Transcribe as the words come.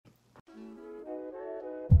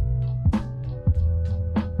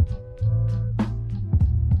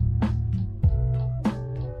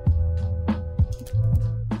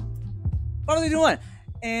One, two, three, one.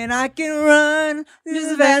 And I can run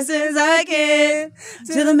just as fast as I can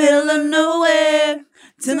to the middle of nowhere,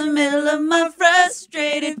 to the middle of my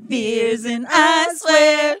frustrated fears, and I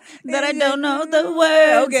swear that I don't know the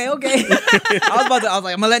words. Okay. I was like, I'm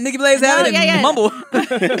gonna let Nikki Blaze have it and mumble.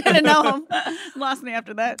 Didn't know him. Lost me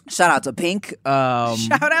after that. Shout out to Pink.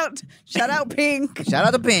 Shout out Pink. Shout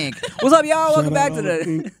out to Pink. What's up, y'all? Welcome back to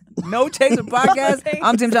the No Chaser Podcast.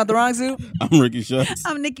 I'm Tim John Suit. I'm Ricky Shucks.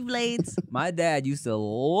 I'm Nikki Blades. My dad used to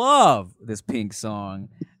love this Pink song.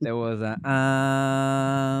 There was a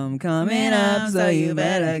I'm coming up, so you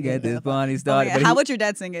better get this party started. Oh, yeah. How would your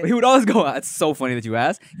dad sing it? He would always go, it's so funny that you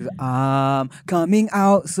asked. He goes, I'm coming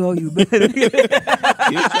out, so you better get it.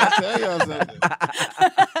 Tell y'all something.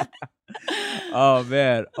 Oh,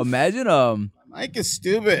 man. Imagine, Mike is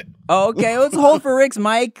stupid. Oh, okay, let's hold for Rick's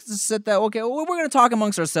mic. Set that. Okay, well, we're going to talk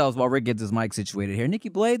amongst ourselves while Rick gets his mic situated here. Nikki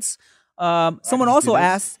Blades, someone also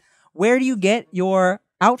asked, where do you get your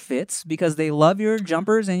outfits? Because they love your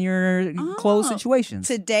jumpers and your clothes situations.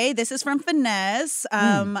 Today, this is from Finesse.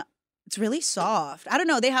 It's really soft. I don't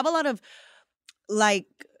know. They have a lot of, like,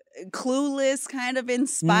 Clueless kind of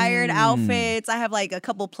inspired outfits. I have, like, a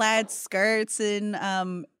couple plaid skirts in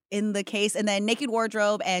the case, and then Naked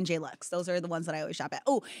Wardrobe and J Lux. Those are the ones that I always shop at.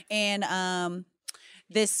 Oh, and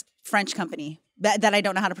this French company that I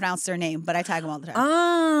don't know how to pronounce their name, but I tag them all the time.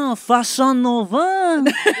 Ah, Fashion Nova.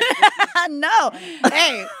 No,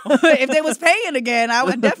 hey, if they was paying again, I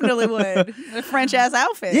would definitely would. A French ass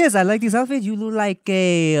outfit. Yes, I like this outfit. You look like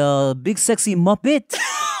a big sexy Muppet.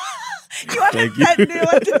 You want that new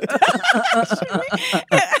I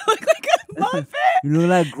look like a Muppet. You look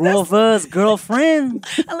like Grover's girlfriend.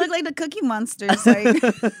 I look like the Cookie Monsters. Like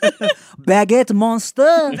Baguette Monster.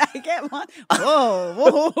 Baguette Monster.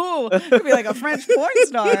 Whoa. Could be like a French porn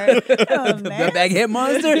star. Oh, the Baguette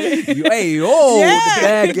Monster. The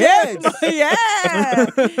baguette. Yeah.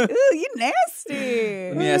 Ooh, you nasty.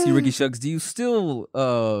 Let me ask you, Ricky Shucks, do you still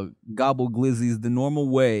gobble glizzies the normal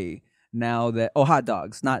way? Now that hot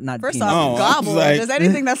dogs, not first peanuts. off, gobble. Like, there's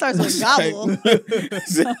anything that starts with gobble.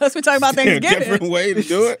 Unless we're talking about Thanksgiving. Different way to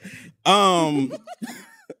do it.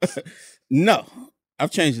 No,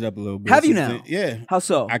 I've changed it up a little bit. Have you now? Yeah. How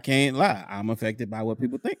so? I can't lie. I'm affected by what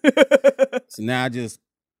people think. So now I just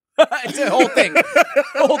it's the whole thing.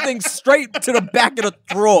 The whole thing straight to the back of the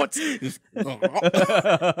throat.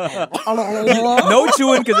 No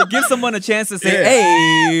chewing because it gives someone a chance to say,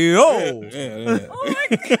 hey, yo. Yeah. Oh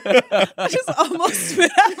my God. I just almost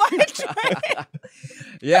spit out my drink.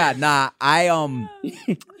 Yeah, nah,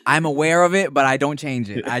 I'm aware of it, but I don't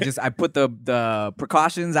change it. I put the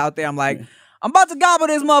precautions out there. I'm like, I'm about to gobble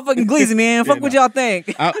this motherfucking glizzy, man. Fuck what y'all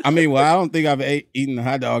think. I mean, I don't think I've eaten a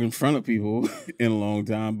hot dog in front of people in a long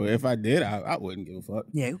time, but if I did, I wouldn't give a fuck.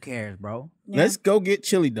 Yeah, who cares, bro? Yeah. Let's go get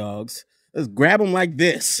chili dogs. Let's grab them like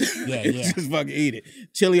this. Yeah. Just fucking eat it.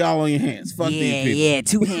 Chili all on your hands. Fuck these people. Yeah,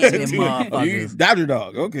 two-handed motherfuckers. Dodger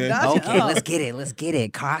dog. Okay. Dodger- Okay, let's get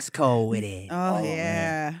it. Costco with it. Oh,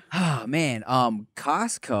 yeah. Oh man,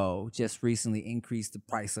 Costco just recently increased the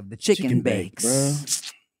price of the chicken bakes. bro.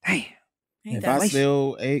 Damn. If I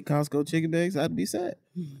still ate Costco chicken bakes, I'd be sad.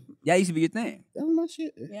 That used to be your thing. That was my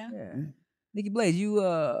shit. Yeah. Nikki Blaze,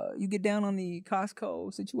 you get down on the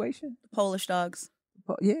Costco situation? Polish dogs.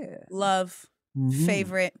 Yeah. Love. Mhm.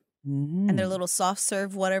 Favorite. Mhm. And their little soft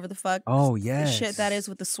serve, whatever the fuck. Oh, The yes. shit that is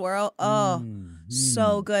with the swirl. Oh, Mhm.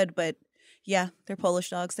 so good. But yeah, they're Polish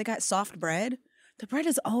dogs. They got soft bread. The bread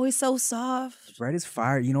is always so soft. Bread is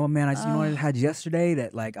fire. You know what, man? You know what I had yesterday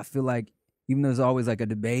that like I feel like even though there's always like a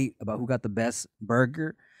debate about who got the best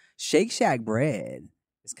burger, Shake Shack bread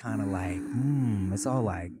is kind of like, it's all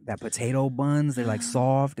like that potato buns. They're like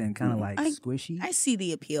soft and kind of like squishy. I see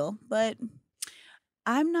the appeal, but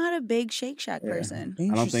I'm not a big Shake Shack person.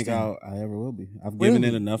 I don't think Interesting. I ever will be. I've given it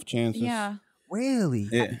Really? enough chances. Yeah. Really?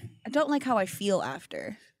 Yeah. I don't like how I feel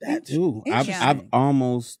after. That too. I've Interesting.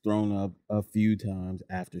 almost thrown up a few times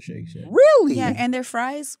after Shake Shack. Really? Yeah, and their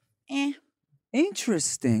fries,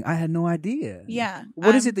 Interesting. I had no idea. Yeah.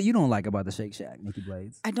 What is it that you don't like about the Shake Shack, Nikki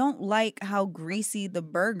Blades? I don't like how greasy the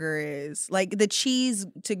burger is. Like the cheese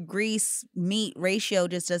to grease meat ratio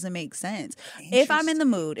just doesn't make sense. If I'm in the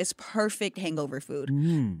mood, it's perfect hangover food.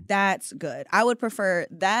 That's good. I would prefer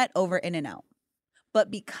that over In-N-Out. But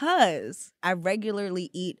because I regularly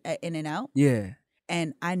eat at In-N-Out Yeah.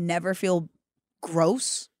 and I never feel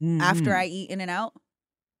gross after I eat In-N-Out,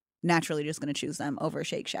 naturally just going to choose them over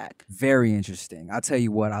Shake Shack. Very interesting. I'll tell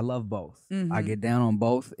you what, I love both. I Mhm. get down on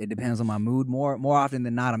both. It depends on my mood. More often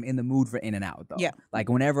than not, I'm in the mood for In-N-Out though. Yeah. Like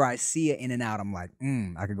whenever I see an In-N-Out, I'm like,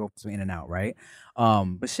 I could go for some In-N-Out, right?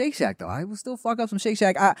 But Shake Shack though, I will still fuck up some Shake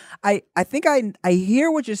Shack. I think I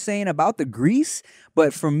hear what you're saying about the grease,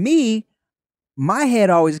 but for me, my head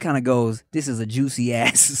always kind of goes, this is a juicy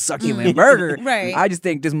ass succulent burger. Right. I just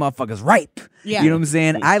think this motherfucker's ripe. Yeah. You know what I'm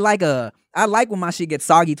saying? I like when my shit gets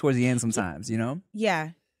soggy towards the end sometimes, you know?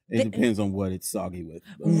 Yeah. It depends on what it's soggy with.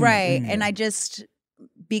 Right. Mm. And I just,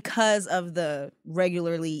 because of the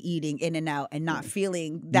regularly eating In-N-Out and not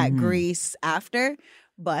feeling that Mhm. grease after,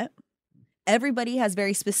 but everybody has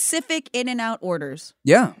very specific In-N-Out orders.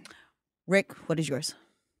 Yeah. Rick, what is yours?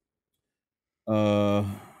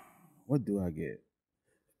 What do I get?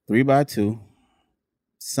 3x2.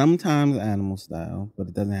 Sometimes animal style, but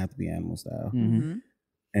it doesn't have to be animal style. Mm-hmm.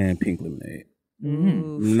 And pink lemonade. Mm-hmm.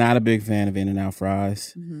 Oof. Not a big fan of In-N-Out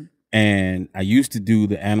fries. Mhm. And I used to do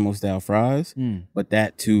the animal style fries, Mm. but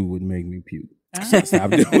that too would make me puke. Ah. So I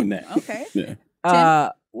stopped doing that. Okay. Yeah.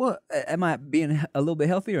 Well, am I being a little bit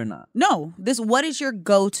healthier or not? No, what is your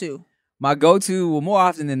go-to? My go-to, well, more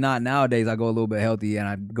often than not nowadays, I go a little bit healthy and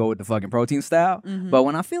I go with the fucking protein style. Mhm. But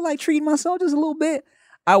when I feel like treating myself just a little bit,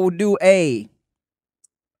 I will do a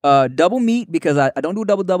double meat because I don't do a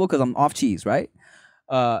double because I'm off cheese, right?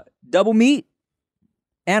 Double meat,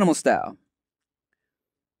 animal style.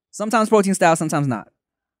 Sometimes protein style, sometimes not.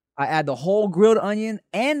 I add the whole grilled onion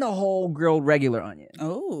and the whole grilled regular onion.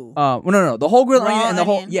 Oh. Well, no, the whole grilled Raw onion and the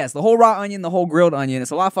onion. the whole raw onion, the whole grilled onion.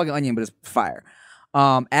 It's a lot of fucking onion, but it's fire.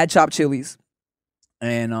 Add chopped chilies,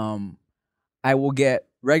 and I will get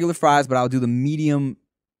regular fries, but I'll do the medium,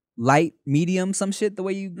 light medium, some shit. The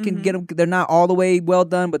way you can get them, they're not all the way well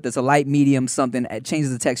done, but there's a light medium, something it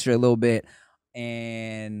changes the texture a little bit,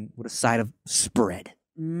 and with a side of spread.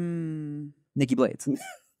 Nikki Blades.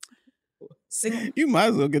 You might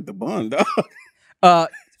as well get the bun, dog.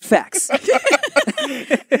 Facts.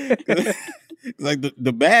 Like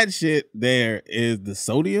the bad shit there is the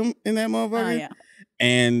sodium in that motherfucker Oh, yeah.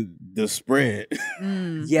 and the spread.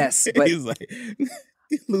 Yes, but He's like,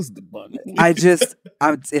 lose the bun.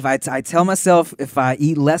 I tell myself if I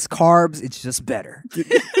eat less carbs, it's just better.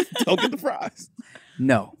 Don't get the fries.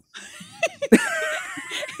 No.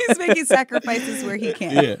 He's making sacrifices where he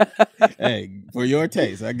can. Yeah. Hey, for your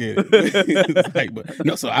taste, I get it. It's like, but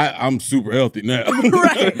no, so I'm super healthy now.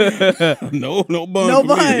 Right. No bun. No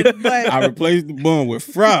for me. bun, but- I replaced the bun with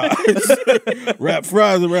fries. Wrap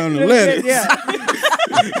fries around the lettuce. Yeah.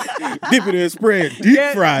 Dip it in spread. Deep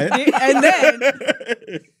fry it. And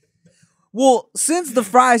then Well, since the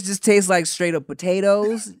fries just taste like straight up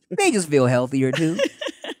potatoes, they just feel healthier too.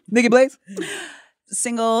 Nikki Blaze?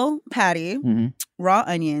 single patty, raw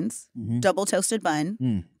onions, Mhm. double toasted bun,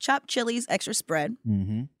 Mm. chopped chilies, extra spread,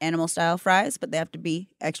 Mm-hmm. animal style fries, but they have to be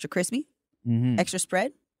extra crispy, Mm-hmm. extra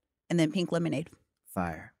spread, and then pink lemonade.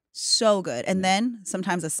 Fire. So good. And then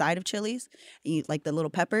sometimes a side of chilies, and you like the little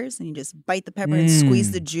peppers, and you just bite the pepper and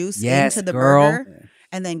squeeze the juice Yes, into the girl. burger,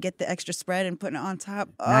 and then get the extra spread and put it on top.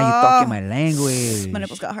 Now you talking my language. My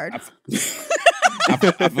nipples got hard.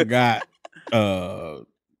 I forgot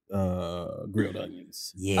grilled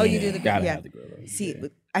onions. Yeah. Oh, you do the Gotta yeah. have the grilled onions. See, yeah.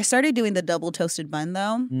 I started doing the double toasted bun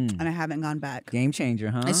though, Mm. and I haven't gone back. Game changer,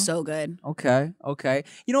 huh? It's so good. Okay.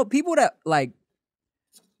 You know, people that like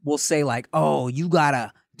will say like, "Oh, you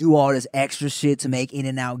gotta do all this extra shit to make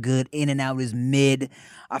In-N-Out good. In-N-Out is mid."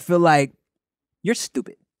 I feel like you're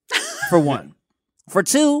stupid. For one. For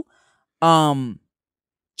two,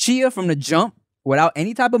 Chia from the jump, without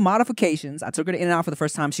any type of modifications, I took her to In-N-Out for the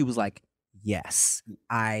first time. She was like, "Yes,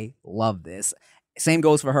 I love this." Same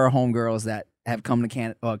goes for her homegirls that have come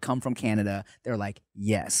from Canada. They're like,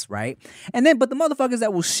 "Yes," right? And then, but the motherfuckers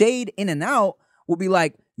that will shade In-N-Out will be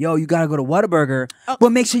like, "Yo, you gotta go to Whataburger, but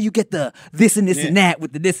make sure you get the this and this and that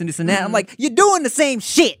with the this and this and that." I'm like, "You're doing the same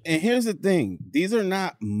shit." And here's the thing: these are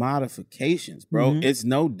not modifications, bro. Mhm. It's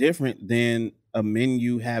no different than a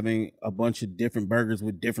menu having a bunch of different burgers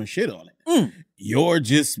with different shit on it. Mm. You're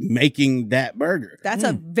just making that burger. That's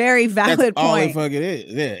a very valid That's all it point. fucking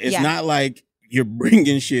is. Yeah, it's Yeah. not like you're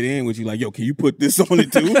bringing shit in with you like, yo, can you put this on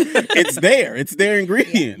it too? It's there. It's their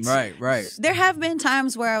ingredients. Right. There have been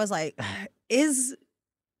times where I was like, is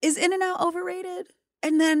In-N-Out overrated?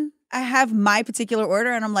 And then I have my particular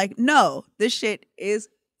order and I'm like, no, this shit is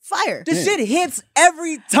fire. This shit hits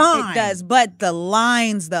every time. It does, but the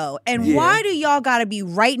lines though. And Yeah. why do y'all gotta be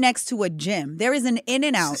right next to a gym? There is an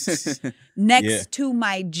In-N-Out next Yeah. to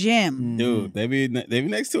my gym. Dude, they be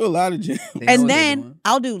next to a lot of gyms. They know And what they're then doing.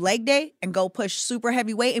 I'll do leg day and go push super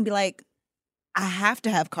heavy weight and be like, I have to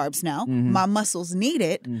have carbs now. Mhm. My muscles need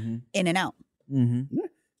it. Mm-hmm. In and out. Mm-hmm.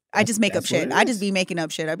 I just make up That's what shit. it I is. just be making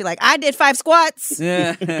up shit. I'd be like, I did 5 squats.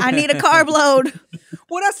 Yeah. I need a carb load.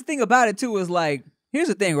 Well, that's the thing about it too. Is like, here's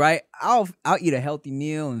the thing, right? I'll eat a healthy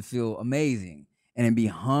meal and feel amazing, and then be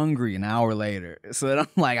hungry an hour later. So then I'm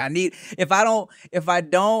like, if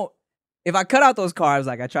I cut out those carbs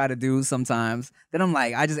like I try to do sometimes, then I'm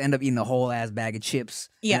like, I just end up eating a whole ass bag of chips.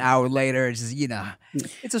 Yeah. An hour later, it's just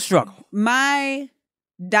it's a struggle. My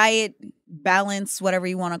diet balance, whatever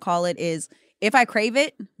you want to call it, is if I crave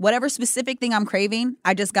it, whatever specific thing I'm craving,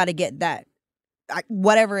 I just got to get that.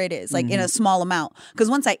 Whatever it is, like in a small amount. Because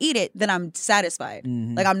once I eat it, then I'm satisfied.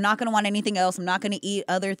 Mhm. Like I'm not going to want anything else. I'm not going to eat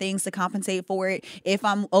other things to compensate for it. If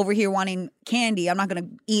I'm over here wanting candy, I'm not going to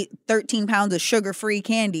eat 13 pounds of sugar-free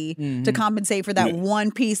candy to compensate for that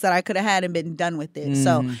one piece that I could have had and been done with it.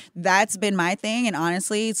 So that's been my thing. And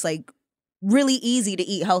honestly, it's like really easy to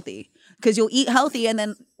eat healthy. Because you'll eat healthy and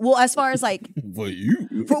then, well, as far as like, For you.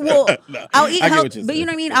 well, No, I'll eat I get what healthy, you're but you saying.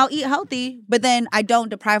 know what I mean? I'll eat healthy, but then I don't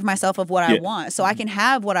deprive myself of what I Yeah. want. So I can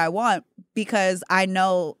have what I want because I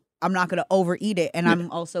know I'm not going to overeat it and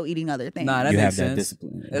I'm also eating other things. Nah, that You makes have that sense.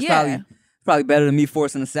 discipline. That's Yeah. probably better than me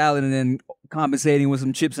forcing a salad and then compensating with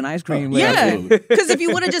some chips and ice cream. later. Yeah, Absolutely. because if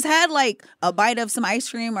you would have just had like a bite of some ice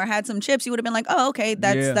cream or had some chips, you would have been like, "Oh, okay,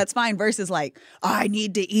 Yeah. that's fine." Versus like, "Oh, I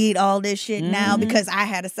need to eat all this shit now because I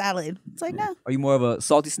had a salad." It's like, no, Are you more of a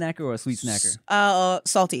salty snacker or a sweet snacker?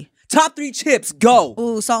 salty. Top 3 chips, go.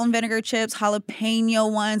 Ooh, salt and vinegar chips,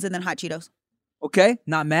 jalapeno ones, and then hot Cheetos. Okay,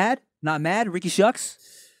 not mad. Ricky Shucks.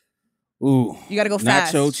 Ooh. You got to go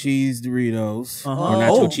fast. Nacho cheese Doritos. Uh-huh. Or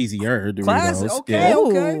nacho Oh. cheesier Doritos. Classic. Okay, Yeah.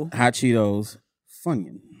 okay. Ooh. Hot Cheetos.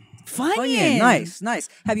 Funyun. Funyuns. Nice.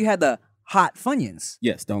 Have you had the hot Funyuns?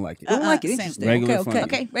 Yes, don't like it. Don't like it. same. Interesting. Regular okay. Funyuns.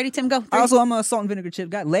 Okay, ready, Tim? Go. I'm a salt and vinegar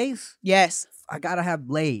chip guy. Lay's. Yes. I gotta have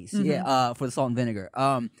Lay's. Yeah. For the salt and vinegar.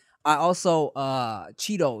 I also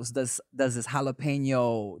Cheetos does this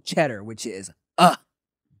jalapeno cheddar, which is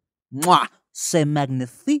mwah, c'est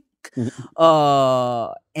magnifique.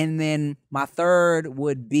 And then my third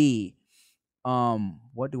would be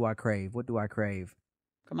what do I crave?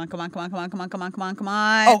 Come on.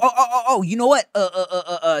 Oh, you know what?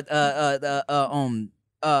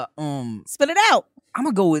 Spit it out. I'm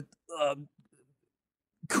gonna go with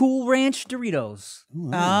Cool Ranch Doritos.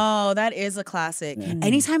 Oh, that is a classic. Yeah.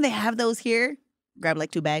 Anytime they have those here, grab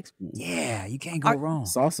like 2 bags. Yeah, you can't go wrong.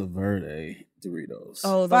 Salsa Verde Doritos.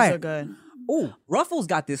 Oh, those Fire. are good. Oh, Ruffles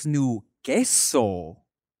got this new queso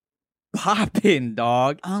poppin',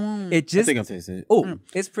 dog. It I just think I've tasted it.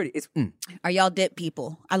 it's pretty. It's Are y'all dip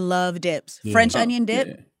people? I love dips. Yeah. French Oh, onion dip.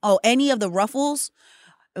 yeah. Oh, any of the Ruffles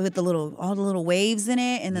with all the little waves in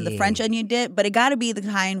it, and then the Yeah. French onion dip. But it got to be the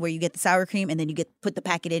kind where you get the sour cream and then you put the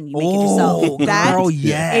packet in, and you make it yourself. That girl, is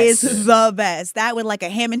yes. the best. That with like a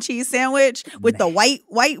ham and cheese sandwich with the white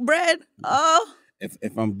bread. Oh,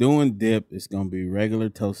 If I'm doing dip, it's gonna be regular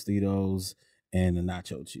Tostitos and the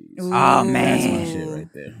nacho cheese. Oh, That's my man. shit right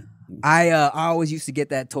there. I always used to get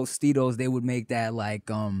that Tostitos. They would make that like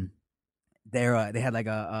they had like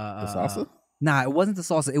The salsa Nah, it wasn't the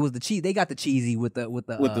salsa. It was the cheese. They got the cheesy with the with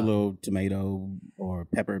the little tomato or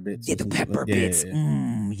pepper bits. yeah, or the something. pepper Yeah, bits.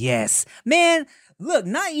 yeah. Yes, man. Look,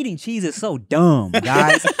 not eating cheese is so dumb,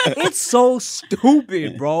 guys. It's so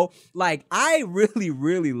stupid, bro. Like I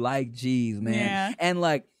really like cheese, man. Yeah.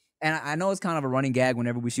 And I know it's kind of a running gag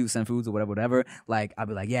whenever we shoot some foods or whatever. Like I'll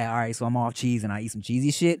be like, yeah, all right, so I'm off cheese and I eat some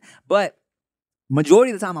cheesy shit. But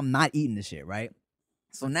majority of the time, I'm not eating the shit, right?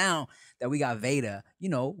 So now that we got Veda,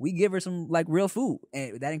 we give her some like real food,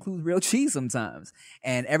 and that includes real cheese sometimes.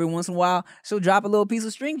 And every once in a while, she'll drop a little piece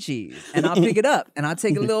of string cheese, and I'll pick it up and I'll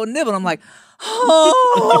take a little nibble. And I'm like,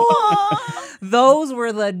 oh, those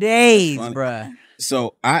were the days, Funny. bruh.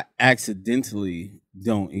 So I accidentally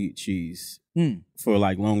don't eat cheese Mm. for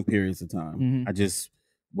like long periods of time. Mhm. I just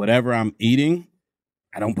whatever I'm eating,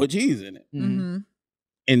 I don't put cheese in it, mm-hmm.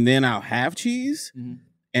 and then I'll have cheese, Mhm.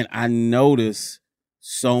 and I notice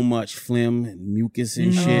so much phlegm and mucus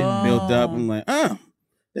and shit built up. Oh. I'm like,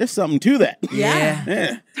 there's something to that. Yeah.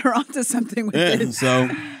 Yeah. They're onto something with Yeah. this.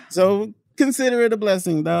 So consider it a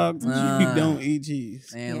blessing, dog. that you Ah. don't eat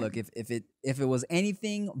cheese. And Yeah. look, if it was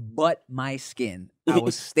anything but my skin, I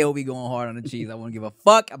would still be going hard on the cheese. I wouldn't give a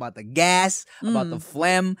fuck about the gas, about the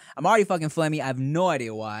phlegm. I'm already fucking phlegmy. I have no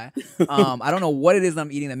idea why. I don't know what it is I'm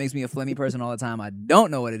eating that makes me a phlegmy person all the time. I don't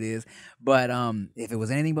know what it is. But if it was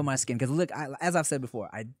anything but my skin, because look, as I've said before,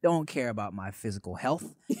 I don't care about my physical health.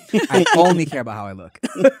 I only care about how I look.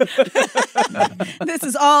 This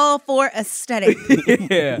is all for aesthetic.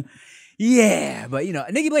 Yeah. Yeah, but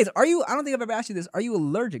Nikki Blaze, I don't think I've ever asked you this. Are you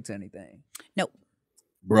allergic to anything? Nope.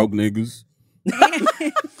 Broke niggas.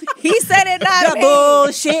 He said it, not me.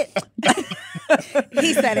 Bullshit.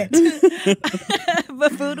 He said it.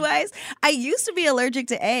 But food-wise, I used to be allergic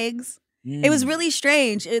to eggs. It was really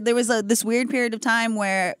strange. There was this weird period of time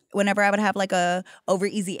where whenever I would have like a over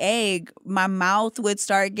easy egg, my mouth would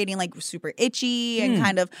start getting like super itchy and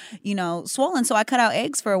kind of, swollen. So I cut out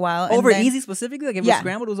eggs for a while. And Over then- easy specifically? Like if it was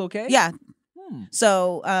scrambled, it was okay? Yeah.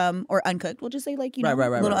 So, or uncooked. We'll just say like, Right,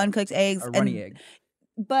 little uncooked eggs. A runny egg.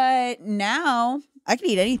 But now I can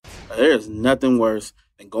eat anything. There's nothing worse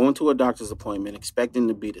than going to a doctor's appointment expecting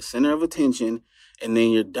to be the center of attention, and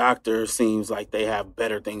then your doctor seems like they have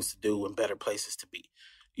better things to do and better places to be.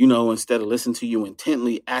 Instead of listening to you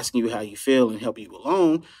intently, asking you how you feel and help you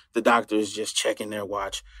along, the doctor is just checking their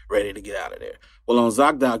watch, ready to get out of there. Well, on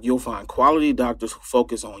ZocDoc, you'll find quality doctors who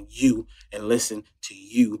focus on you and listen to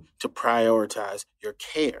you to prioritize your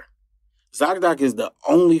care. ZocDoc is the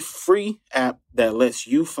only free app that lets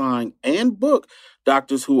you find and book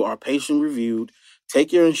doctors who are patient-reviewed,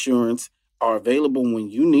 take your insurance, are available when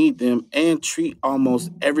you need them, and treat almost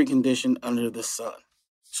every condition under the sun.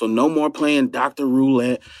 So no more playing doctor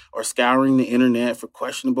roulette or scouring the internet for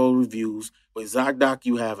questionable reviews. With ZocDoc,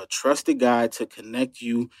 you have a trusted guide to connect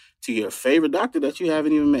you to your favorite doctor that you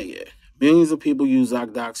haven't even met yet. Millions of people use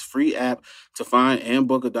ZocDoc's free app to find and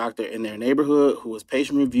book a doctor in their neighborhood who is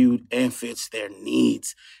patient-reviewed and fits their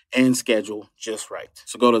needs and schedule just right.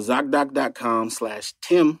 So go to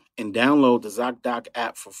ZocDoc.com/Tim and download the ZocDoc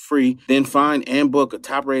app for free. Then find and book a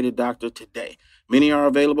top-rated doctor today. Many are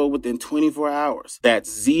available within 24 hours. That's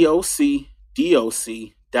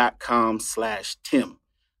ZocDoc.com/Tim.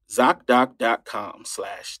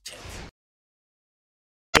 ZocDoc.com/Tim.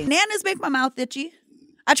 Bananas make my mouth itchy.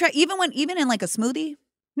 I try even in like a smoothie.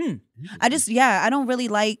 I don't really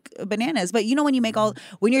like bananas. But when you make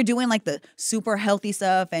when you're doing like the super healthy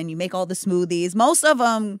stuff and you make all the smoothies, most of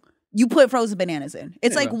them you put frozen bananas in.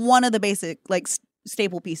 It's like one of the basic like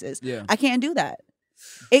staple pieces. Yeah. I can't do that.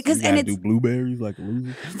 You gotta do blueberries like a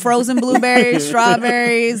loser. Frozen blueberries,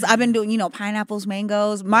 strawberries. I've been doing, pineapples,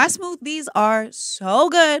 mangoes. My smoothies are so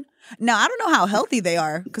good. Now, I don't know how healthy they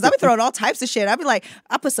are because I've been throwing all types of shit. I'll be like,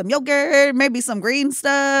 I put some yogurt, maybe some green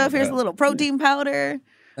stuff. Here's a little protein powder.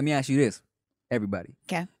 Let me ask you this, everybody.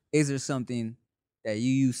 Okay. Is there something that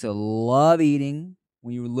you used to love eating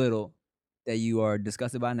when you were little that you are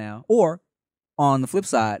disgusted by now? Or, on the flip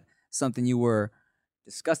side, something you were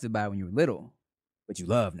disgusted by when you were little, but you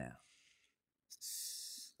love now?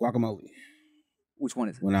 Guacamole. Which one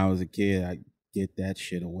is it? When I was a kid, I get that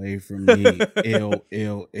shit away from me. Ill.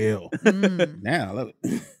 Now I love it.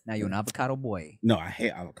 Now you're an avocado boy. No, I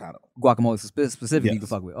hate avocado. Guacamole specifically you Yes. can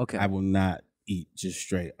fuck with. Okay. I will not eat just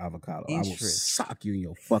straight avocado. I will Interesting. sock you in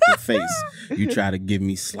your fucking face. You try to give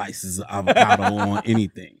me slices of avocado on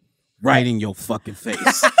anything. Right in your fucking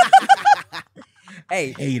face.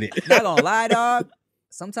 Hey, Hate it. not gonna lie, dog.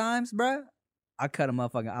 Sometimes, bruh, I cut a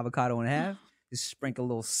motherfucking avocado in half. Just sprinkle a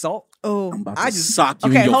little salt. Oh, I'm about I to just- sock you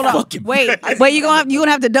okay, in your hold on. fucking Wait, you're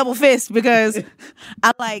gonna have to double fist because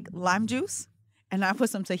I like lime juice and I put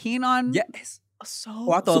some tahini on. Yes. So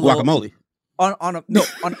Oh, I thought So a little- guacamole. on a no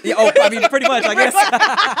on yeah, I mean pretty much I guess.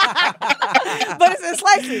 but it's in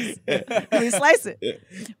slices. We slice it.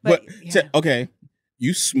 But, yeah. Okay,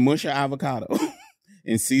 you smush an avocado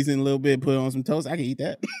and season a little bit, put it on some toast. I can eat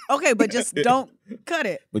that. Okay, but just don't cut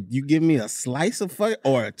it. But you give me a slice of fuck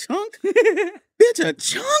or a chunk? Bitch, a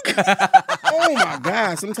chunk? Oh my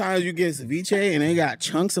God. Sometimes you get ceviche and they got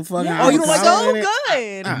chunks of fucking avocado Oh, you don't like so in it.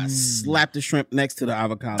 good. I slap the shrimp next to the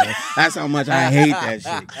avocado. That's how much I hate that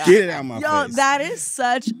shit. Get it out of my Yo, face. that is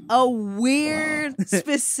such a weird,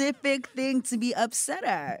 specific thing to be upset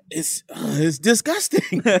at. It's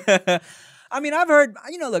disgusting. I mean, I've heard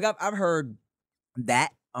look, I've heard that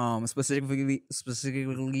specifically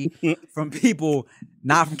from people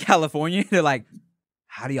not from California. They're like,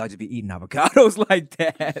 how do y'all just be eating avocados like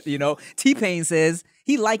that? T-Pain says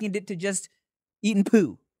he likened it to just eating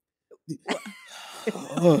poo.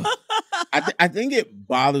 Ugh. I think it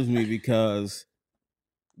bothers me because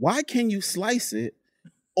why can you slice it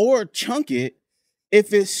or chunk it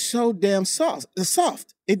if it's so damn soft?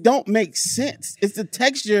 It don't make sense. It's the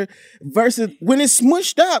texture versus when it's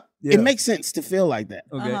smushed up, Yeah. it makes sense to feel like that.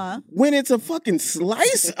 Okay. Uh-huh. When it's a fucking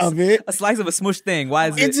slice of it, A slice of a smushed thing. Why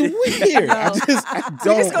is it's it? weird. I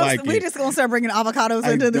don't like We it. just gonna start bringing avocados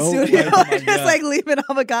I into the don't studio. like it. We're just like leaving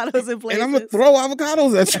avocados in places. And I'm gonna throw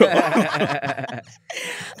avocados at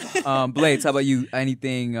you. Blades, how about you?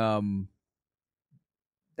 Anything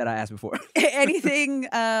that I asked before? Anything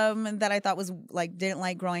that I thought was like didn't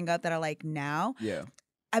like growing up that I like now. Yeah.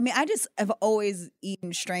 I mean, I just have always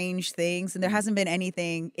eaten strange things, and there hasn't been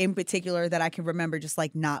anything in particular that I can remember just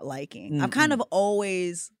like not liking. I've kind of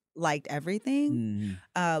always liked everything.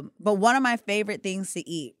 But one of my favorite things to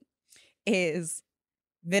eat is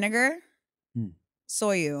vinegar,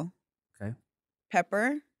 soyu,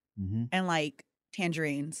 pepper, and like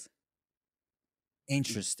tangerines.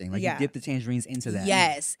 Interesting. Like you dip the tangerines into that.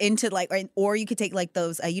 Yes, into like, or you could take like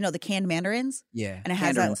those, the canned mandarins. Yeah, and it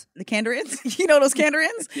has the candarins. You know those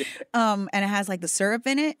candarins. And it has like the syrup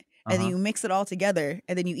in it, and then you mix it all together,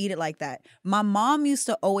 and then you eat it like that. My mom used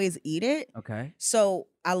to always eat it. Okay, so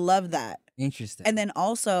I love that. Interesting. And then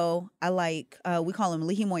also I like we call them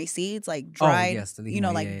lihimoy seeds, like dried, the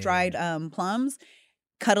lihimoy, dried plums.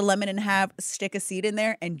 Cut a lemon in half, stick a seed in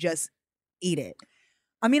there, and just eat it.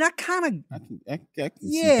 I mean, I can see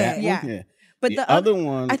that one. Yeah. But the other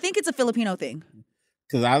one, I think it's a Filipino thing.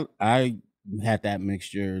 Because I had that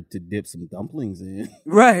mixture to dip some dumplings in,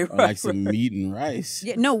 right? Or like some meat and rice.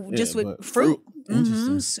 Yeah, no, just with fruit.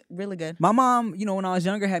 Interesting. Really good. My mom, when I was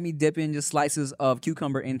younger, had me dipping just slices of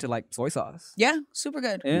cucumber into like soy sauce. Yeah, super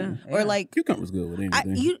good. Yeah, or like cucumber's good with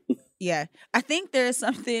anything. I think there's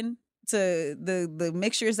something to the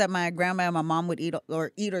mixtures that my grandma and my mom would eat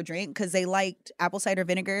or drink, because they liked apple cider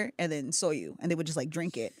vinegar and then soyu, and they would just like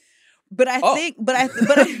drink it. But I think,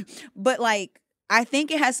 but like I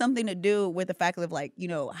think it has something to do with the fact of like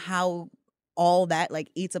how all that like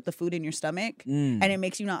eats up the food in your stomach, and it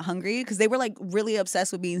makes you not hungry, because they were like really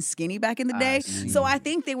obsessed with being skinny back in the day. So I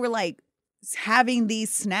think they were like having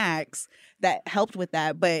these snacks that helped with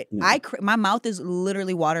that. But my mouth is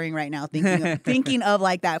literally watering right now thinking of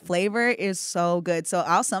like that flavor is so good. So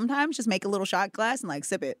I'll sometimes just make a little shot glass and like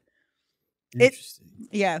sip it. Interesting.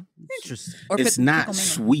 Interesting. Or it's not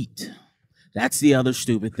sweet. That's the other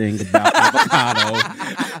stupid thing about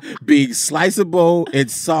avocado. Being sliceable,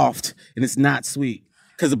 it's soft, and it's not sweet.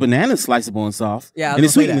 Because the banana's sliceable and soft. Yeah, and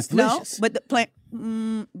it's sweet and it's delicious. No, but the plant.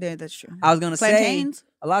 Yeah, that's true. I was gonna Plantains? say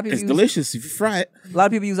a lot of people. It's delicious if you fry it. A lot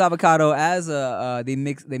of people use avocado as they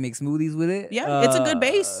make smoothies with it. Yeah, it's a good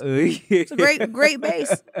base. It's a great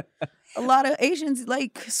base. A lot of Asians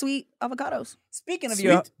like sweet avocados. Speaking of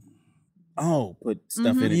Sweet. Put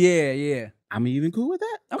stuff in it. Yeah. I'm even cool with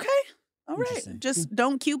that. Okay, all right. Just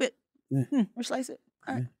don't cube it or slice it.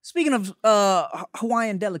 All right. Speaking of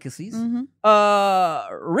Hawaiian delicacies,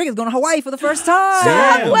 Rick is going to Hawaii for the first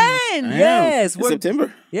time. When? Yes, in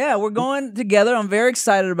September. Yeah, we're going together. I'm very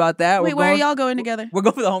excited about that. Wait, where are y'all going together? We're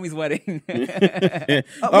going for the homie's wedding. Where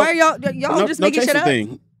are y'all? Y'all just making shit up?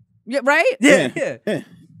 Thing. Yeah, right? Yeah.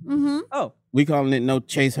 Mm-hmm. Oh, we calling it No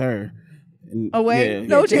Chase Her. Away?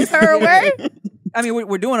 No Chase Her away? I mean,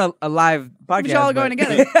 we're doing a live podcast. But y'all are going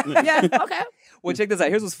together. Yeah, okay. Well, check this out.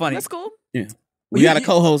 Here's what's funny. That's cool. Yeah. We got a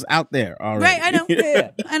co-host out there already. Right, I know.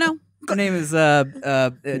 Yeah. I know. Her name is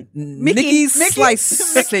Mickey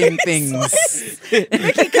Slicing Things.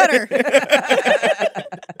 Mickey Cutter.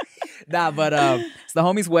 Nah, but it's the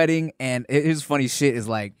homie's wedding, and his funny shit is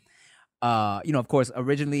like, of course,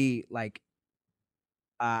 originally like,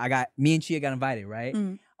 me and Chia got invited, right?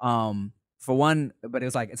 For one, but it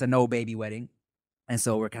was like it's a no baby wedding, and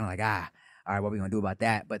so we're kind of like, all right, what are we gonna do about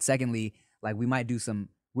that? But secondly, like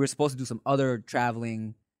we're supposed to do some other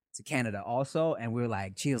traveling to Canada also, and we were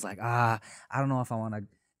like, Chia's like, I don't know if I want to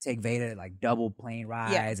take Veda like double plane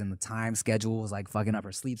rides, and the time schedule was like fucking up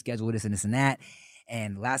her sleep schedule, this and this and that.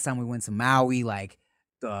 And last time we went to Maui, like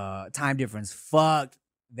the time difference fucked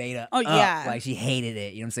Veda up. Yeah. Like she hated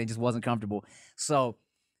it, you know what I'm saying? Just wasn't comfortable. So,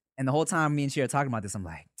 and the whole time me and Chia are talking about this, I'm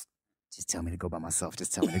like, just tell me to go by myself.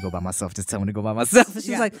 Just tell me to go by myself. Just tell me to go by myself.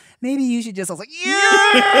 She's like, maybe you should just. I was like,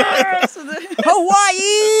 yes,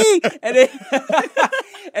 Hawaii.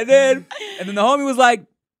 And then the homie was like,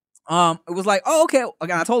 it was like, oh, okay.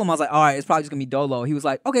 Again, I told him, I was like, all right, it's probably just gonna be dolo. He was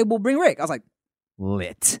like, okay, well, bring Rick. I was like,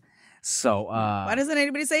 lit. So why doesn't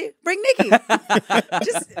anybody say bring Nikki?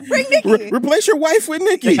 Just bring Nikki. Replace your wife with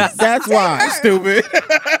Nikki. That's why, stupid.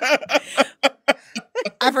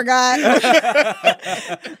 I forgot.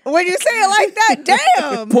 When you say it like that,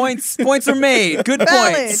 damn. Points are made. Good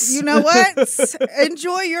Valid. points. You know what?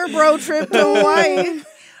 Enjoy your bro trip to Hawaii.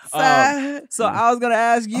 So I was gonna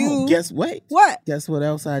ask you. What? Guess what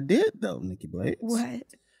else I did though, Nikki Blades? What?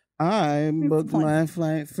 I booked my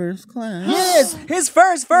flight first class. Yes, his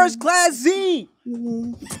first class Z.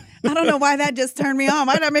 I don't know why that just turned me on.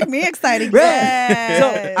 Why did that make me excited? Yes.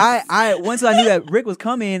 So I once I knew that Rick was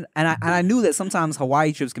coming, and I knew that sometimes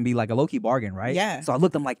Hawaii trips can be like a low-key bargain, right? Yeah. So I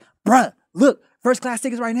looked, I'm like, bruh, look, first class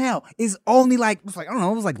tickets right now is only like, I don't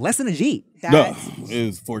know, it was like less than a G. No, it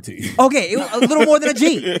was 14. Okay, it was a little more than a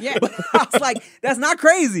G. Yeah. But I was like, that's not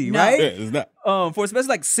crazy, No. right? Yeah, it's not. For especially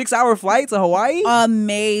like 6-hour flights to Hawaii.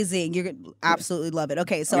 Amazing. You're gonna absolutely love it.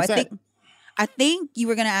 Okay, so I'm I excited. think you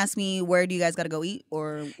were gonna ask me where do you guys gotta go eat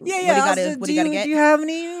or yeah. what do you gotta get? Do you have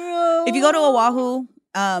any? If you go to Oahu,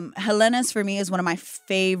 Helena's for me is one of my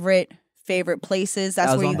favorite places. That's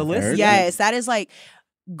That was where on you, the list? Yes, that is like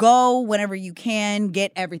go whenever you can,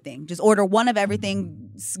 get everything. Just order one of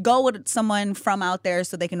everything. Go with someone from out there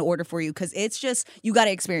so they can order for you because it's just you got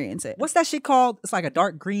to experience it. What's that shit called? It's like a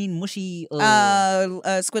dark green, mushy.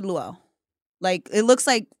 Squid luau. Like it looks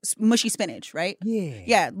like mushy spinach, right? Yeah.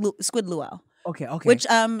 Yeah, squid luau. Okay. Which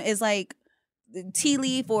is like tea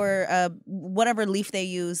leaf or whatever leaf they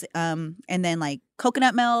use, and then like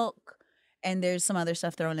coconut milk, and there's some other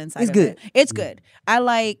stuff thrown inside. It's of good. It. It's good. I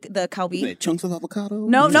like the kalbi. Chunks of avocado?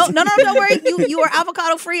 No, don't worry. You are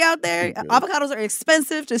avocado free out there. Avocados are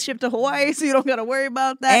expensive to ship to Hawaii, so you don't got to worry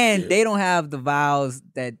about that. And they don't have the vowels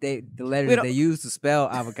that the letters they use to spell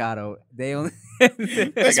avocado. They only.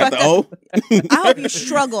 They got the O. I hope you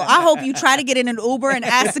struggle. I hope you try to get in an Uber and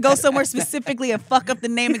ask to go somewhere specifically and fuck up the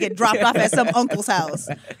name and get dropped off at some uncle's house.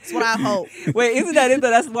 That's what I hope. Wait, isn't that it though?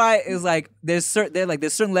 That's why it's like there's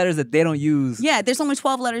certain letters that they don't use. Yeah, there's only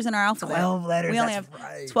 12 letters in our alphabet. 12 letters. We only that's have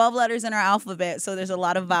right. 12 letters in our alphabet, so there's a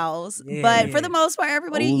lot of vowels. Yeah. But for the most part,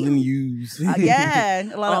 everybody, O's and U's. yeah,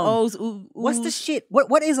 a lot of O's. What's the oohs. shit?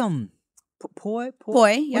 What is poi?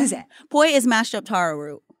 Poi? Yeah. What is that? Poi is mashed up taro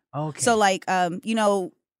root. Okay. So like,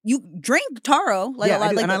 you drink taro, like yeah, a lot, I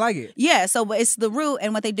do, like and I like it. yeah. So but it's the root,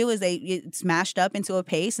 and what they do is it's mashed up into a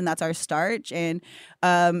paste, and that's our starch. And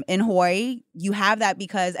in Hawaii, you have that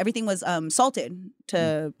because everything was salted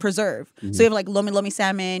to preserve. Mm-hmm. So you have like lomi lomi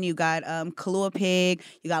salmon, you got kalua pig,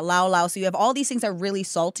 you got lau lau. So you have all these things that are really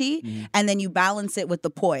salty, and then you balance it with the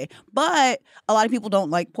poi. But a lot of people don't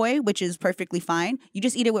like poi, which is perfectly fine. You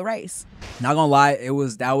just eat it with rice. Not gonna lie,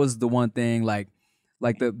 that was the one thing like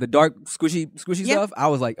the dark squishy Yep. stuff. I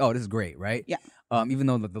was like, oh, this is great, right? Yeah. Even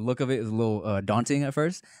though the look of it is a little daunting at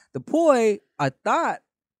first, the poi, I thought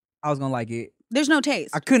I was gonna like it. There's no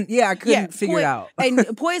taste. I couldn't figure poi- it out.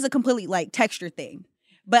 And poi is a completely like texture thing.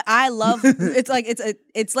 But I love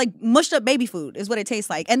it's like mushed up baby food is what it tastes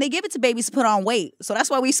like, and they give it to babies to put on weight, so that's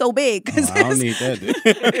why we so big. Oh, I don't need that.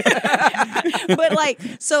 Dude. But like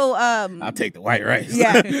so, I'll take the white rice.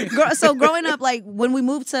 yeah. So growing up, like when we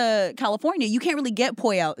moved to California, you can't really get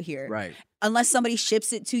poi out here, Right. unless somebody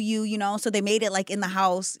ships it to you, so they made it like in the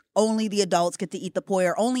house, only the adults get to eat the poi,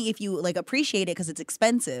 or only if you like appreciate it because it's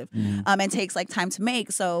expensive and takes like time to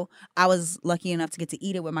make. So I was lucky enough to get to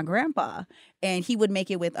eat it with my grandpa, and he would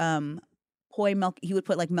make it with poi milk. He would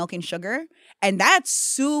put like milk and sugar, and that's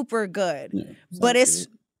super good. Yeah, But sounds it's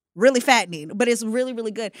really fattening, but it's really,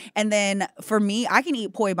 really good. And then for me, I can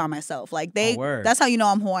eat poi by myself. Like Oh, word. that's how you know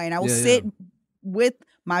I'm Hawaiian. I will Yeah, sit with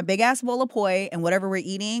my big ass bowl of poi and whatever we're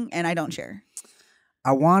eating, and I don't share.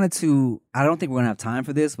 I don't think we're gonna have time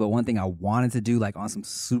for this, but one thing I wanted to do, like on some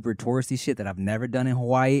super touristy shit that I've never done in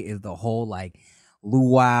Hawaii, is the whole like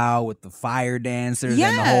luau with the fire dancers and the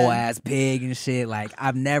Yeah. whole ass pig and shit. Like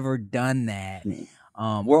I've never done that.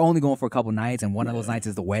 We're only going for a couple nights, and one of those nights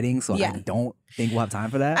is the wedding, so Yeah. I don't think we'll have time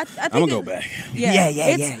for that. I think I'm gonna go back. Yeah.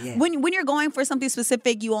 It's- When you're going for something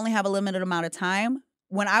specific, you only have a limited amount of time.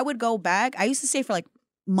 When I would go back, I used to stay for like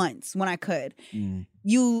months when I could.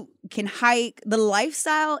 You can hike. The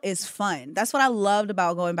lifestyle is fun. That's what I loved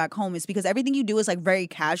about going back home, is because everything you do is like very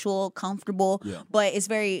casual, comfortable, but it's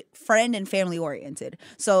very friend and family oriented.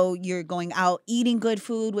 So you're going out eating good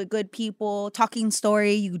food with good people, talking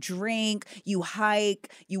story, you drink, you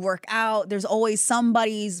hike, you work out. There's always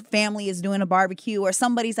somebody's family is doing a barbecue, or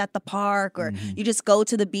somebody's at the park, or you just go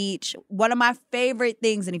to the beach. One of my favorite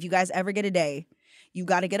things, and if you guys ever get a day, you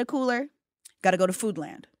got to get a cooler, got to go to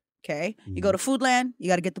Foodland. Okay, you go to Foodland, you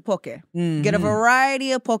got to get the poke. Get a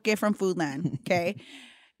variety of poke from Foodland. Okay,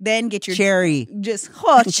 then get your Cherry. just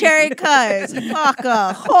cherry cuz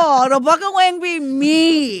the bucket wing be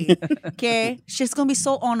me. Okay, shit's gonna be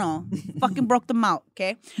so ono. Fucking broke them out.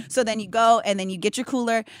 Okay, so then you go and then you get your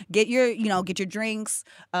cooler, get your get your drinks,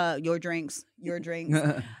 your drinks.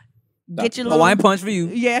 Get your little Hawaiian punch for you.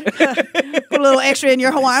 yeah, put a little extra in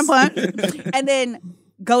your Hawaiian punch, and then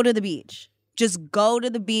go to the beach. Just go to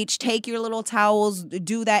the beach, take your little towels,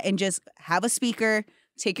 do that, and just have a speaker,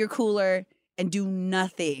 take your cooler, and do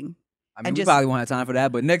nothing. I mean, And we just- probably won't have time for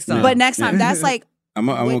that, but next time. But next time, that's like I'm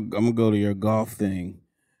gonna go to your golf thing.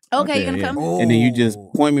 Okay, Yeah, you gonna yeah. come? And then you just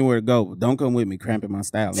Oh. point me where to go. But don't come with me, cramping my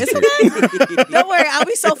style. It's okay. Don't worry, I'll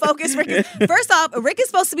be so focused. First off, Rick is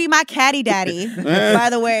supposed to be my caddy daddy. By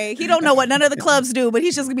the way, he don't know what none of the clubs do, but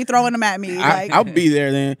he's just gonna be throwing them at me. I'll be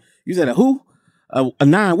there then. You said a who? A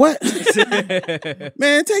 9 what?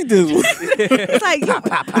 Man, take this one. It's like,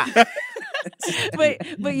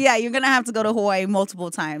 but yeah, you're gonna have to go to Hawaii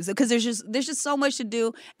multiple times because there's just so much to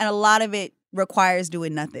do, and a lot of it requires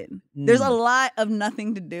doing nothing. There's a lot of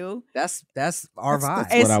nothing to do. That's our vibe.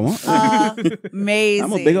 That's what I want. Amazing.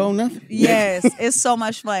 I'm a big old nothing. Yes, it's so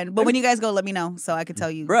much fun. But when you guys go, let me know so I can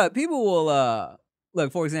tell you. Bruh, people will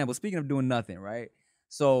look, for example, speaking of doing nothing, right?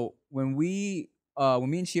 So when me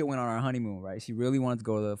and Chia went on our honeymoon, right? She really wanted to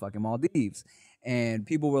go to the fucking Maldives. And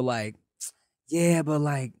people were like, yeah, but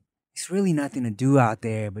like it's really nothing to do out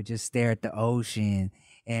there but just stare at the ocean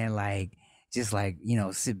and like just like, you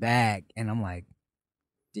know, sit back. And I'm like,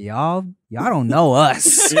 y'all don't know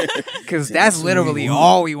us. Cause that's literally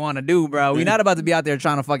all we want to do, bro. We're not about to be out there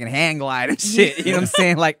trying to fucking hang glide and shit. You know what I'm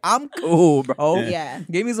saying? Like, I'm cool, bro. Yeah.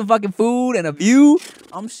 Give me some fucking food and a view.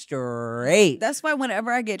 I'm straight. That's why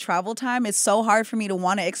whenever I get travel time, it's so hard for me to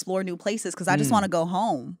want to explore new places because I just want to go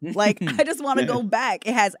home. Like, I just want to go back.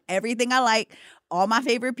 It has everything I like, all my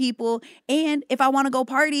favorite people. And if I want to go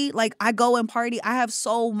party, like, I go and party. I have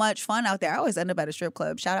so much fun out there. I always end up at a strip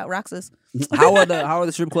club. Shout out Roxas. How are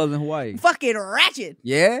the strip clubs in Hawaii? Fucking ratchet.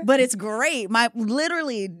 Yeah? But it's great. My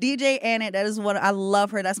literally DJ Annette, that is what I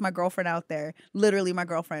love her. That's my girlfriend out there. Literally my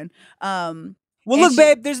girlfriend. Well, and look,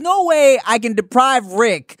 babe, there's no way I can deprive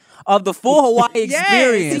Rick of the full Hawaii Yes,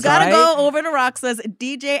 experience. you gotta all right? go over to Roxas.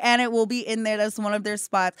 DJ Annette will be in there. That's one of their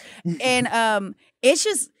spots. And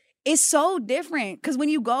it's so different because when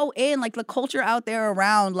you go in, like the culture out there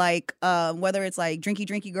around, like whether it's like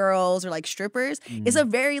drinky girls or like strippers, it's a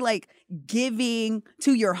very like giving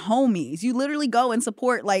to your homies. You literally go and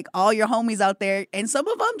support like all your homies out there, and some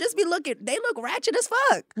of them just be they look ratchet as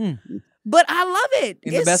fuck. But I love it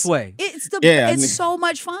In the best way. It's so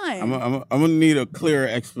much fun. I'm gonna need a clearer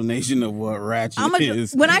explanation of what ratchet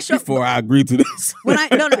is when I show- before I agree to this. When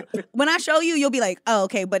I show you, you'll be like, oh,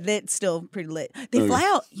 okay, but it's still pretty lit. They fly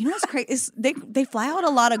out. You know what's crazy? They fly out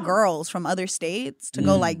a lot of girls from other states to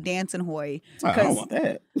go like dance in Hawaii. I don't want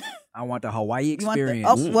that. I want the Hawaii You want the-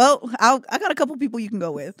 experience. well, I got a couple people you can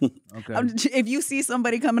go with. Okay. If you see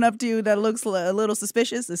somebody coming up to you that looks a little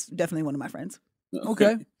suspicious, it's definitely one of my friends.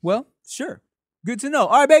 Okay. Well, sure. Good to know.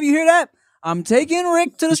 All right, baby, you hear that? I'm taking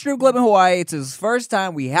Rick to the strip club in Hawaii. It's his first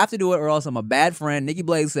time. We have to do it or else I'm a bad friend. Nikki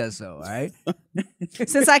Blaze says so, all right?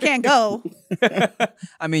 Since I can't go,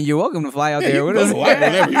 I mean, you're welcome to fly out there with Go us. to Hawaii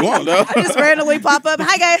whenever you want, though. I just randomly pop up.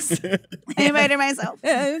 Hi, guys. I invited myself.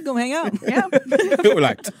 Yeah, come hang out. Yeah. We're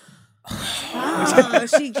like, Oh,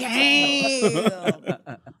 she came.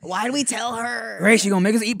 Why did we tell her? Great, she gonna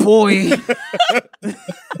make us eat poi.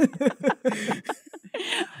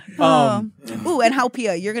 Ooh, and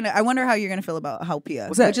haupia. I wonder how you're gonna feel about haupia.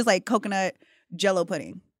 What's that? Which is like coconut jello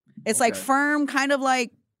pudding. It's like Okay. firm, kind of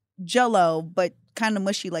like jello, but kind of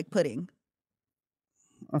mushy like pudding.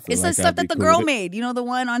 I feel It's like the stuff I'd be that the cool girl with it. made. You know the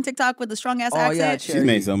one on TikTok with the strong ass Oh, yeah, accent? Cherry. She's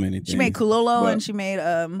made so many things. She made kulolo But and she made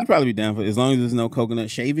I'd probably be down for it. As long as there's no coconut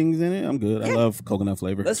shavings in it, I'm good. I love coconut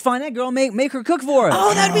flavor. Let's find that girl. Make her cook for us.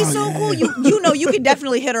 Oh, that'd be so cool. You know you can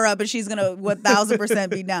definitely hit her up and she's gonna 1000%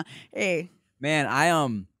 be down. Hey. Man, I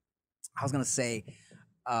was gonna say,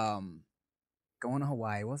 going to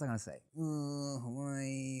Hawaii. What was I gonna say?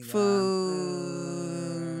 Hawaii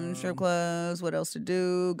Food, strip clubs, what else to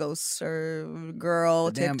do? Go serve,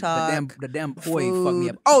 girl, TikTok. The damn poi fucked me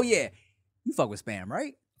up. Oh yeah, you fuck with spam,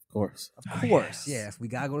 right? Of course. Of course, yes. We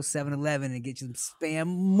gotta go to 7-Eleven and get you some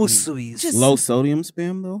spam musuis. Just- Low sodium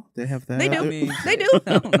spam, though? They have that? They out do. there? They do.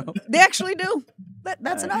 I don't know. They actually do.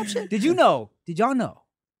 That's an option. Did you know? Did y'all know?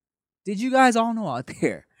 Did you guys all know out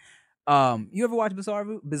there? You ever watch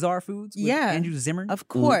Bizarre Foods? With Yeah. Andrew Zimmern. Of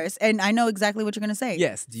course. And I know exactly what you're gonna say.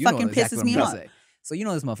 Yes. Do you Fucking know exactly pisses what me I'm off. gonna say? So you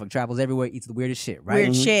know this motherfucker travels everywhere, eats the weirdest shit, right?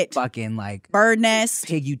 Weird shit. Fucking like Bird nest.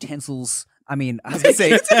 pig utensils. I mean, I was gonna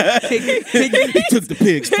say pig. He took the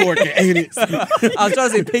pig's fork and ate it. I was trying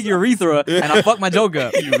to say pig urethra, and I fucked my joke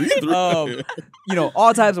up. You know,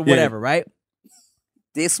 all types of whatever, right?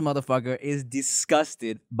 This motherfucker is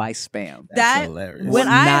disgusted by spam. That hilarious. when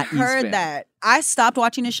Will I not eat heard spam. that, I stopped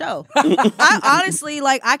watching the show. I honestly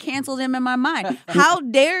I canceled him in my mind. How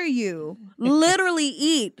dare you literally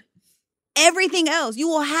eat everything else? You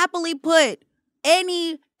will happily put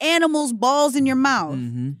any animal's balls in your mouth,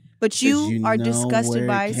 Mm-hmm. but you are know disgusted where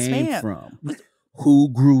by it came spam. from. Who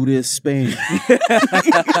grew this spam?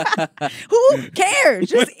 Who cares?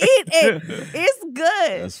 Just eat it. It's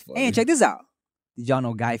good. That's funny. And check this out. Did y'all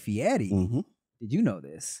know Guy Fieri Mhm. did you know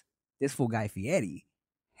this? This fool Guy Fieri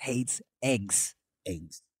hates eggs.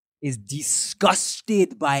 Eggs. Is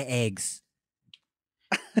disgusted by eggs.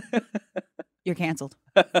 You're canceled.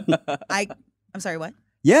 I'm sorry, what?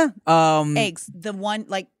 Yeah. Eggs. The one,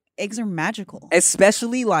 like, eggs are magical.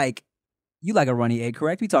 Especially like you like a runny egg,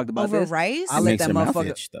 correct? We talked about Over this. rice? I It let makes that her mouth motherfucker.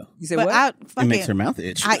 itch, though. You say But what? I It makes her fucking, mouth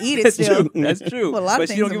itch. I eat it That's still. true. That's true. Well, a lot of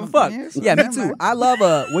But you don't things give a are- fuck. yes. Yeah, me Never too. mind. I love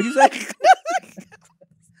what'd you say?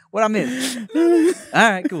 What I miss? All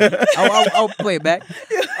right, cool. I'll play it back.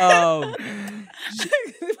 I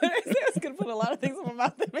was gonna put a lot of things in my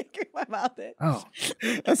mouth that make my mouth itch. Oh,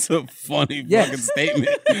 That's a funny Yeah. fucking statement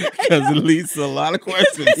because it leads to a lot of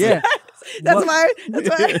questions. yeah, That's What- why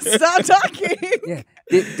I stopped talking. yeah.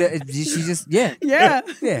 She just yeah. Yeah.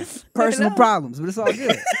 Personal know. problems, but it's all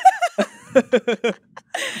good.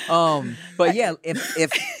 But yeah,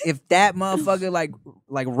 if that motherfucker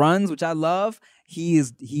like runs, which I love, he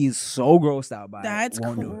is so grossed out by That's it.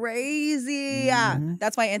 Won't do it. crazy. Mhm.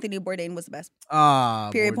 That's why Anthony Bourdain was the best. Ah,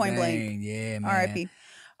 Period, point blank. Bourdain, yeah, man. R.I.P.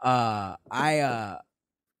 I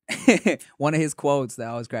one of his quotes that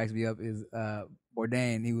always cracks me up is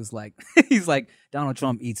Bourdain. He was like, he's like, Donald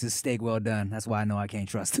Trump eats his steak well done. That's why I know I can't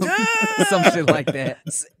trust him. Some shit like that.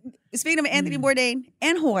 Speaking of Anthony Bourdain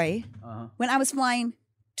and Hawaii, Uh-huh. when I was flying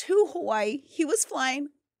to Hawaii, he was flying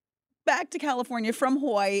back to California from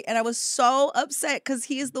Hawaii, and I was so upset because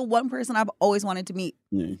he is the one person I've always wanted to meet.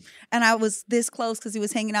 Yeah. And I was this close because he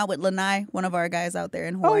was hanging out with Lanai, one of our guys out there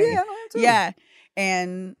in Oh Hawaii. yeah, I know him too. Yeah.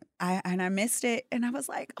 And I missed it, and I was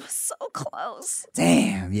like, I was so close.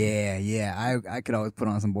 Damn, yeah. I could always put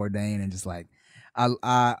on some Bourdain and just like,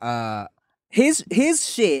 his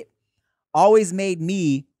shit always made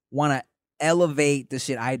me want to elevate the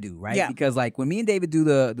shit I do, right? Yeah. Because like when me and David do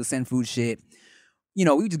the send food shit, you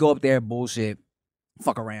know, we just go up there, bullshit,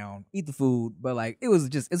 fuck around, eat the food, but like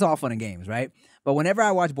it's all fun and games, right? But whenever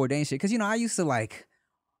I watch Bourdain shit, because you know I used to like,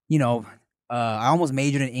 you know, I almost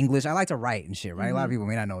majored in English. I like to write and shit, right? A lot of people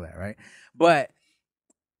may not know that, right? But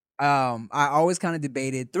I always kind of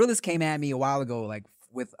debated. Thrillist came at me a while ago, like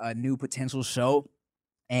with a new potential show,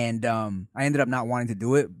 and I ended up not wanting to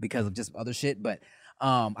do it because of just other shit. But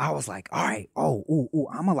I was like, all right, I'm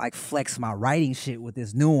gonna like flex my writing shit with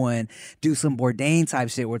this new one, do some Bourdain type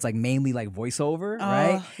shit where it's like mainly like voiceover,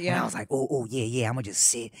 right? Yeah. And I was like, yeah, I'm gonna just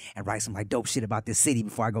sit and write some like dope shit about this city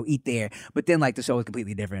before I go eat there. But then like the show was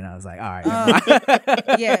completely different. And I was like, all right, never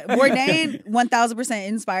mind. Yeah, Bourdain 1000%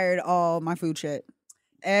 inspired all my food shit.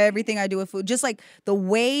 Everything I do with food, just like the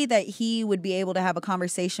way that he would be able to have a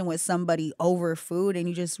conversation with somebody over food, and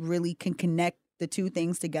you just really can connect the two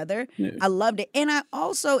things together. Yeah. I loved it, and I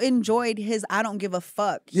also enjoyed his "I don't give a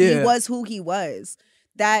fuck." Yeah. He was who he was.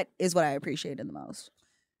 That is what I appreciated the most.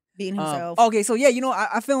 Being himself. Okay, so yeah, you know,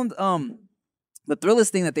 I filmed the Thrillist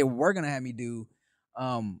thing that they were gonna have me do,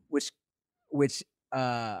 which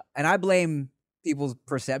and I blame people's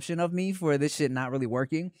perception of me for this shit not really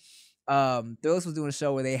working. Thrillist was doing a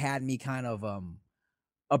show where they had me kind of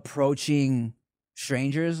approaching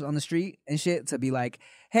strangers on the street and shit to be like,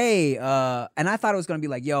 hey, and I thought it was gonna be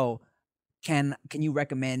like, yo, can you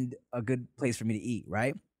recommend a good place for me to eat,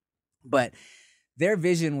 right? But their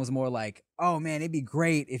vision was more like, oh man, it'd be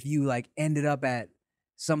great if you like ended up at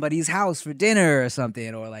somebody's house for dinner or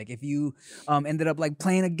something, or like if you ended up like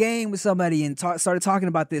playing a game with somebody and started talking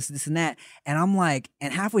about this and that. And I'm like,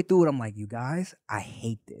 and halfway through it, I'm like, you guys, I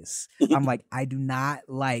hate this. I'm like, I do not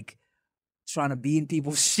like trying to be in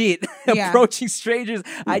people's shit, Yeah. approaching strangers.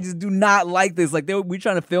 I just do not like this. Like we were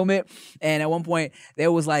trying to film it, and at one point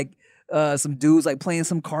there was like some dudes like playing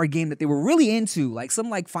some card game that they were really into, like some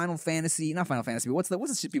like not Final Fantasy, but what's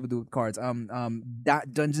the shit people do with cards?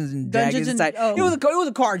 Dungeons and Dragons. and- Type. oh. It was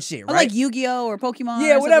a card shit, Or right? like Yu-Gi-Oh or Pokemon.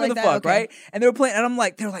 Yeah, or whatever something the like fuck, that. Okay. right? And they were playing, and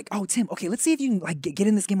they're like, oh Tim, okay, let's see if you can like get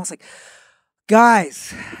in this game. I was like,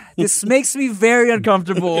 guys, this makes me very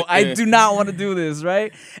uncomfortable. I do not want to do this,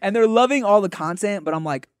 right? And they're loving all the content, but I'm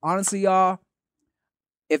like, honestly, y'all,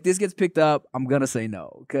 if this gets picked up, I'm gonna say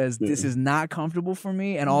no, because this is not comfortable for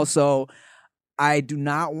me. And also, I do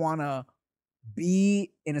not want to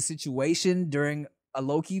be in a situation during a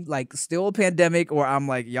low-key, like still a pandemic, or I'm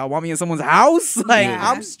like, y'all want me in someone's house? Like, Yeah.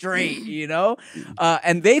 I'm straight, you know?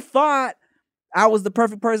 And they thought I was the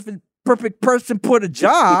perfect person for the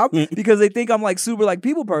job because they think I'm like super like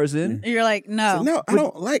people person. And you're like, no. No, I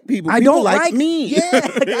don't like people. I People don't like me. Yeah,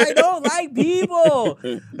 I don't like people.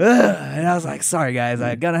 Ugh. And I was like, sorry guys,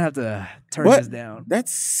 I gotta have to turn What? this down.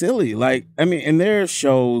 That's silly. Like, I mean, and there are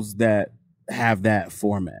shows that have that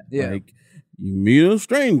format. Yeah. Like, you meet a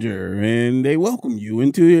stranger and they welcome you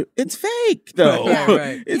into it. It's fake though.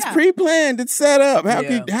 Right. It's Yeah. pre-planned. It's set up.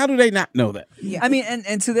 Yeah. How do they not know that? Yeah. I mean,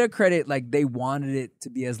 and to their credit, like they wanted it to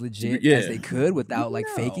be as legit Yeah. as they could without like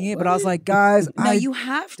No, faking it. what But I was is- like, guys, no, I you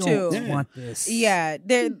have don't to. want this. Yeah,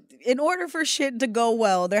 in order for shit to go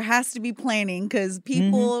well, there has to be planning because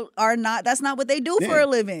people are not. That's not what they do for Yeah. a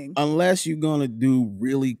living. Unless you're gonna do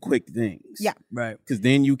really quick things. Yeah. Right. Because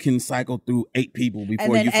then you can cycle through 8 people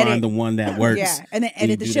before then you edit. find the one that works. Yeah, and then And edit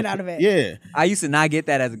you the do shit out of it. Yeah. I used to not get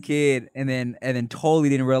that as a kid, and then totally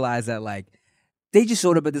didn't realize that like they just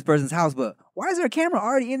showed up at this person's house, but why is there a camera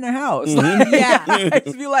already in their house? Mhm. Yeah. I used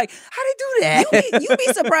to be like, how they do that? You'd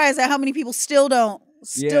be surprised at how many people still don't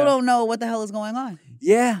Yeah. know what the hell is going on.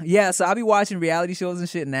 Yeah. So I'll be watching reality shows and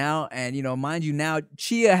shit now, and mind you, now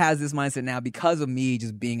Chia has this mindset now because of me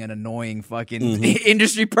just being an annoying fucking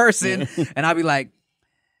industry person, and I'll be like,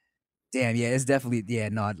 damn, yeah, it's definitely,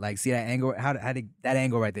 like, see that angle, how did that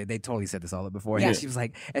angle right there? They totally set this all up before. Yeah. And she was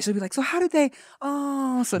like, and she'll be like, so how did they?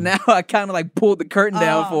 Oh, so now I kind of like pulled the curtain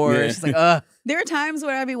down for her. Yeah. She's like, There are times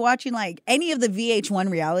where I'd be watching like any of the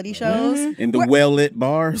VH1 reality shows. In the well-lit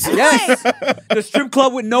bars. yes, the strip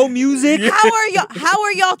club with no music. How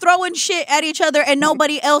are y'all throwing shit at each other and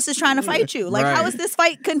nobody else is trying to fight you? Like, how Right. is this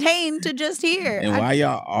fight contained to just here? And why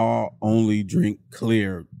y'all all only drink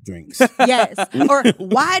clear drinks? Yes. Or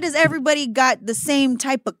why does everybody got the same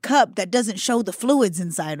type of cup that doesn't show the fluids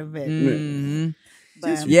inside of it? Mhm.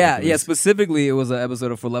 But- Yeah. Specifically, it was an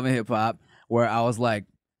episode of For Love and Hip Hop where I was like,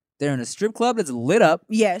 they're in a strip club that's lit up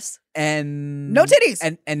Yes. and No titties.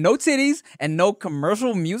 and no titties and no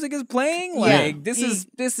commercial music is playing. Yeah. Like this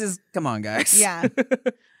is come on, guys. Yeah.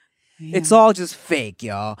 It's all just fake,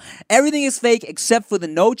 y'all. Everything is fake except for the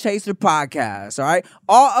No Chaser podcast. All right,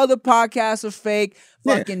 all other podcasts are fake.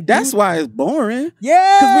 Yeah, Fucking that's dude- why it's boring.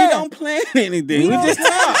 yeah, Because we don't plan anything. We don't just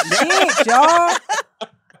talk. shit, y'all.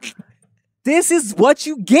 This is what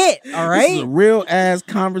you get. All This is right. a real ass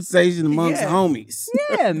conversation amongst Yeah. homies.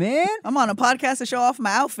 Yeah, man. I'm on a podcast to show off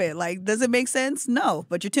my outfit. Like, does it make sense? No,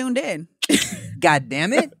 but you're tuned in. God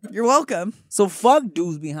damn it. You're welcome. So fuck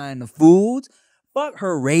dudes behind the foods. Fuck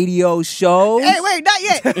her radio shows. Hey, wait, not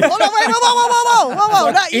yet. Hold on, wait,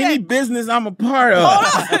 whoa, not Any yet. business I'm a part of.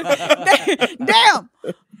 Damn.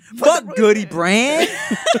 Fuck Goody Brand.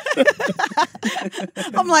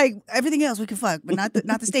 I'm like, everything else we can fuck, but not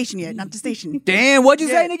the station yet. Not the station. Damn, what'd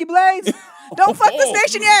you Yeah. say, Nikki Blaze? Don't fuck the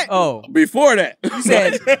station yet. Oh, Before that, you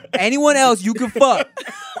said anyone else you can fuck.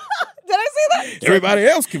 Did I say everybody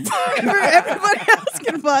else can. that? Everybody else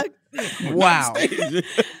can fuck. Wow.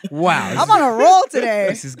 Wow. I'm on a roll today.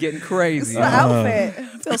 This is getting This crazy. is the outfit.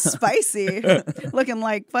 I feel spicy. Looking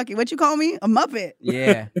like fucking what you call me? A Muppet.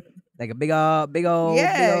 Yeah. Like a big old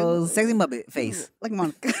Yeah. sexy Muppet face. Like I'm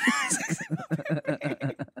on.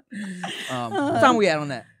 What time we at on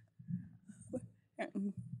that?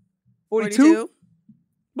 42?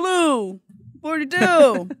 Blue.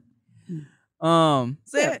 42.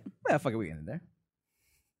 That's it. Yeah, fuck it, we ended there.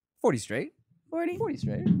 40 straight. 40. 40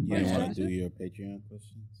 straight. You Funny want to shit. do your Patreon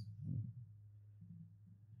questions?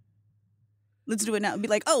 Let's do it now. Be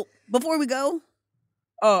like, oh, before we go.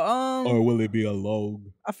 Oh, Or will it be a log?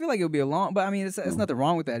 I feel like it would be a long, but I mean, it's nothing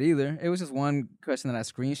wrong with that either. It was just one question that I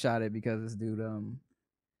screenshotted because this dude,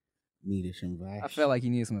 Needed some advice. I felt like he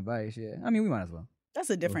needed some advice. Yeah, I mean, we might as well. That's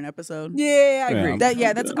a different episode. Yeah, I Yeah, agree. I'm- That's a All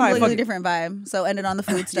right, fuck completely it. different vibe. So end it on the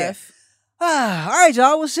food stuff. All right,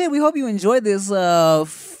 y'all. Well, shit. We hope you enjoyed this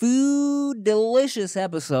food delicious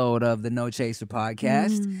episode of the No Chaser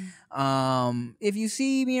podcast. If you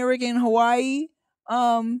see me and Rick in Hawaii,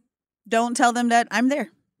 Don't tell them that I'm there.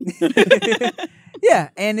 yeah.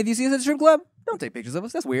 And if you see us at the strip club, don't take pictures of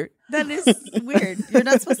us. That's weird. That is weird. You're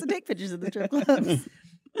not supposed to take pictures of the strip clubs.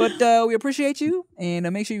 But we appreciate you, and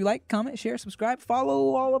make sure you like, comment, share, subscribe,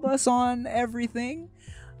 follow all of us on everything,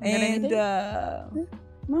 and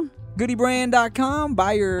goodybrand.com.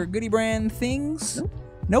 Buy your Goody Brand things.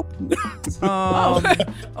 Nope.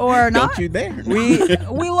 Or not. Don't you dare.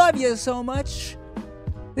 We love you so much.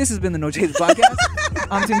 This has been the No Chaser podcast.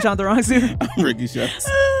 I'm Tim Chantarangsu. I'm Ricky Shucks.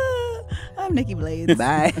 I'm Nikki Blades.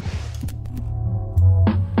 Bye.